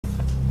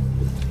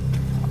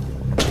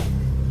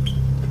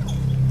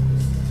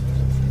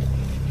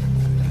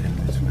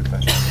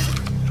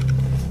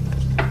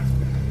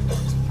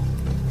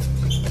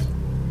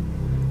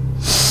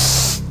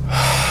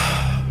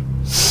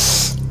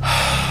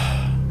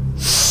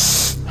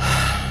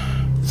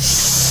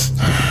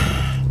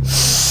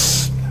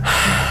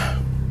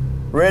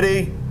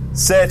Ready,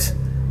 set,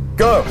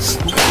 go. Look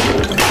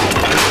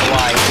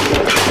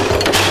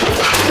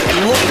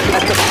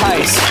at the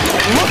pace.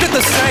 Look at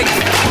the strength.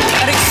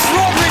 An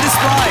extraordinary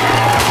display.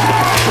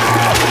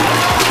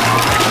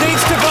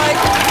 Needs to break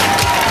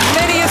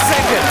many a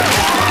second.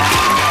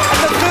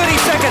 At the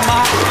 30-second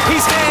mark,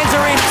 his hands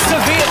are in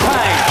severe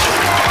pain.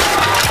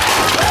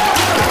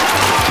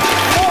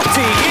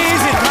 40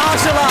 years in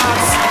martial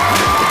arts.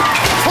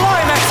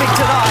 Climaxing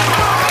tonight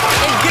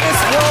in Guinness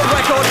World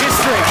Record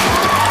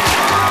history.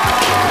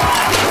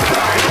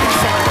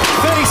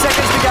 30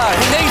 seconds to go.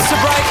 He needs to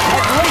break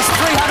at least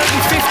 315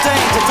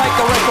 to take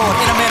the record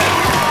in a minute.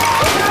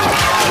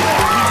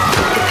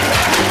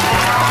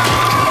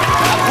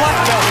 A black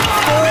belt,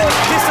 4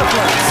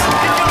 disciplines.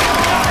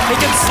 He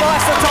can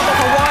slice the top of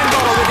a wine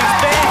bottle with his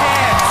bare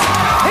hands.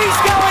 He's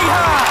going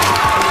hard.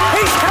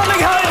 He's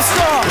coming home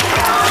strong.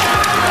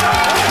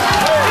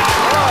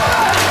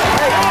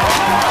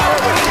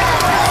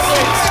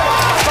 6,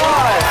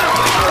 5,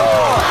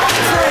 4,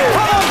 3.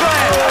 Come on,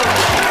 Glenn.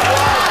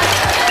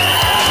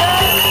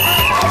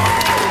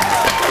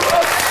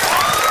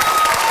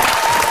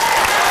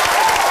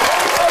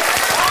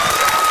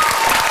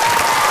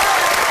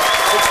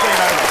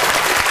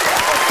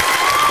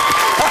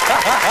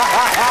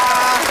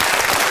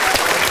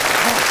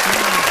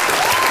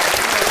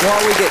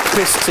 While we get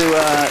Chris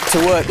to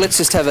work, let's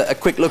just have a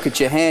quick look at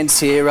your hands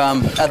here.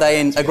 Are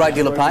they in a great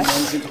deal of pain?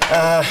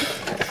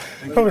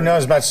 Probably not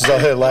as much as I'll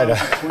hurt later.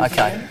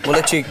 OK, we'll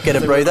let you get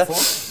a breather,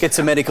 get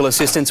some medical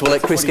assistance. We'll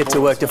let Chris get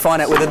to work to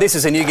find out whether this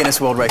is a new Guinness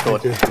World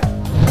Record.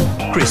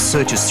 Chris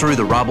searches through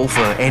the rubble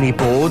for any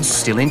boards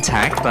still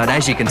intact, but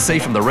as you can see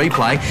from the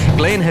replay,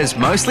 Glenn has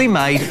mostly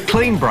made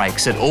clean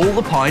breaks at all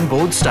the pine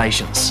board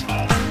stations.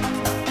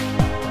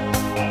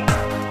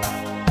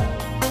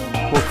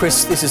 Well,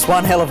 Chris, this is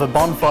one hell of a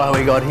bonfire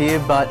we got here,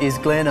 but is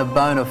Glenn a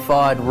bona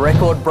fide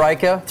record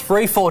breaker?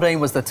 3:14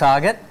 was the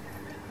target.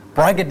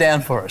 Break it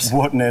down for us.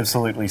 What an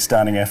absolutely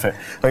stunning effort.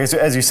 Like,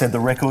 as you said, the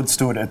record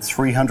stood at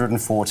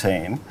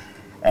 314,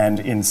 and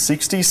in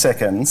 60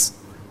 seconds,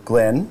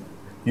 Glenn,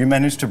 you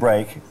managed to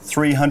break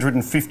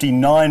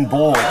 359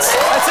 boards.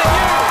 That's a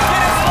new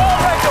Guinness World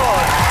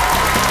Record!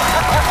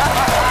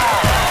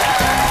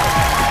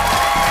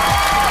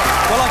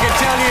 Well, I can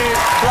tell you,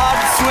 blood,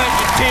 sweat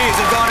and tears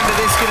have gone into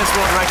this Guinness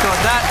World Record.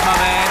 That, my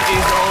man,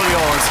 is all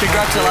yours.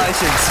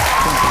 Congratulations.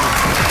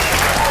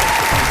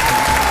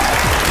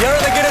 You're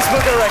in the Guinness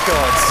Book of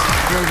Records.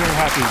 Very, very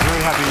happy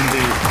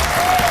indeed.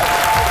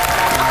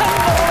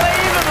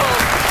 Unbelievable.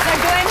 Now,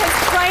 Glenn has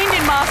trained in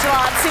martial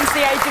arts since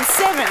the age of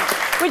 7,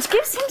 which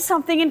gives him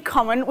something in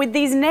common with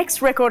these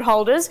next record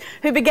holders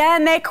who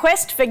began their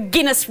quest for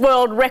Guinness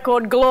World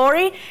Record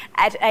glory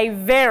at a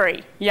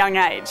very young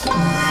age.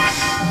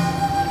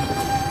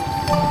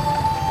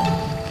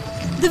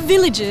 The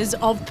villagers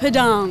of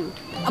Padang,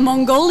 a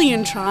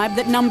Mongolian tribe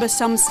that numbers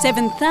some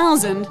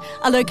 7,000,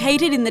 are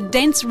located in the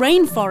dense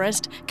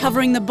rainforest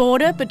covering the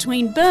border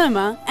between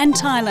Burma and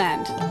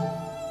Thailand.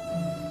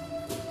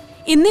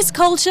 In this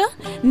culture,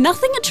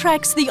 nothing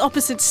attracts the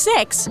opposite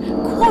sex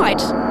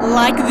quite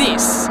like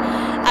this,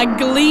 a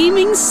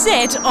gleaming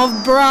set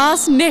of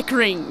brass neck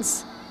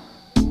rings.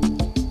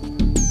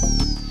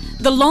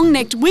 The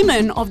long-necked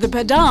women of the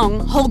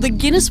Padang hold the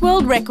Guinness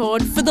World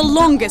Record for the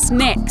longest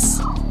necks.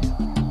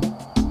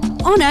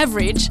 On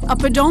average, a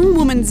Padang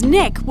woman's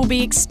neck will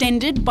be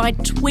extended by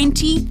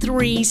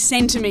 23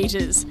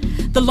 centimetres.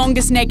 The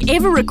longest neck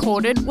ever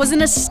recorded was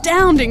an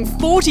astounding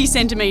 40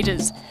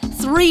 centimetres,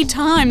 3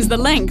 times the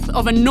length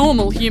of a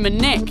normal human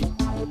neck.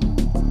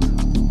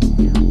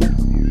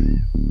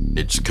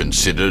 It's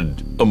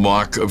considered a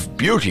mark of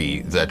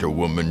beauty that a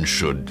woman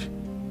should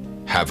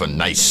have a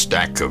nice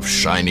stack of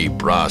shiny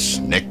brass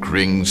neck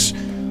rings.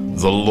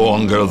 The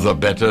longer the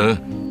better.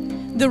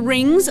 The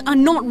rings are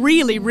not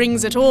really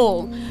rings at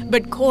all,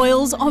 but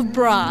coils of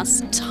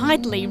brass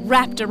tightly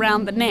wrapped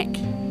around the neck.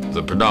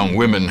 The Padang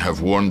women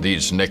have worn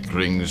these neck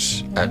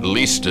rings at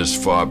least as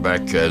far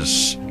back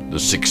as the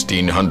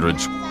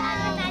 1600s.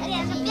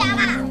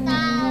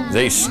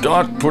 They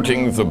start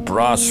putting the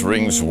brass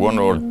rings, 1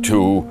 or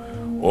 2,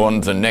 on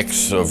the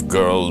necks of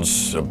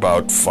girls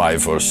about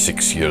 5 or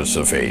 6 years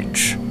of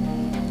age.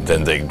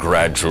 Then they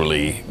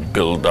gradually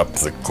build up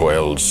the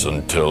coils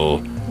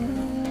until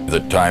the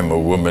time a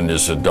woman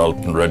is adult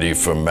and ready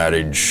for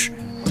marriage.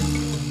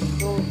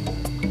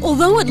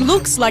 Although it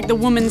looks like the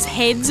woman's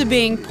heads are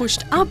being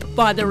pushed up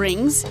by the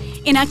rings,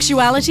 in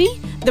actuality,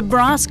 the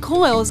brass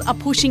coils are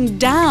pushing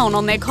down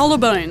on their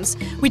collarbones,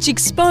 which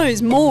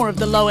expose more of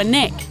the lower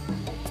neck.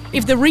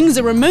 If the rings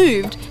are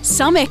removed,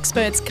 some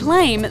experts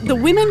claim the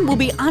women will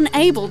be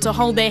unable to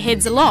hold their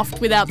heads aloft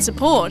without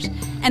support,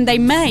 and they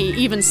may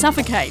even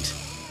suffocate.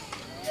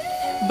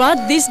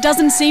 But this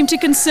doesn't seem to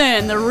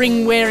concern the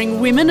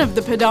ring-wearing women of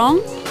the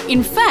Padang.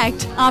 In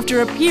fact,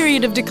 after a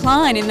period of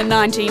decline in the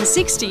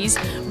 1960s,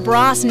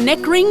 brass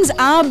neck rings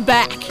are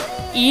back,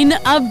 in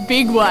a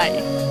big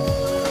way.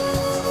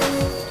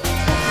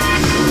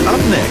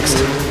 Up next,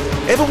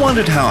 ever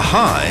wondered how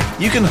high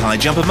you can high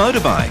jump a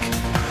motorbike?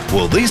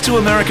 Well, these 2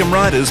 American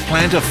riders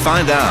plan to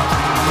find out.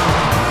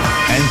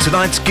 And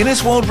tonight's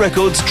Guinness World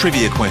Records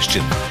trivia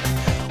question.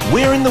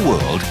 Where in the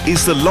world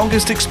is the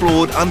longest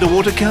explored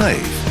underwater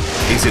cave?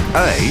 Is it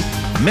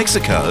A,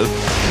 Mexico,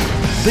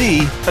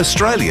 B,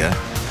 Australia,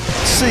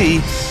 C,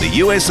 the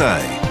USA?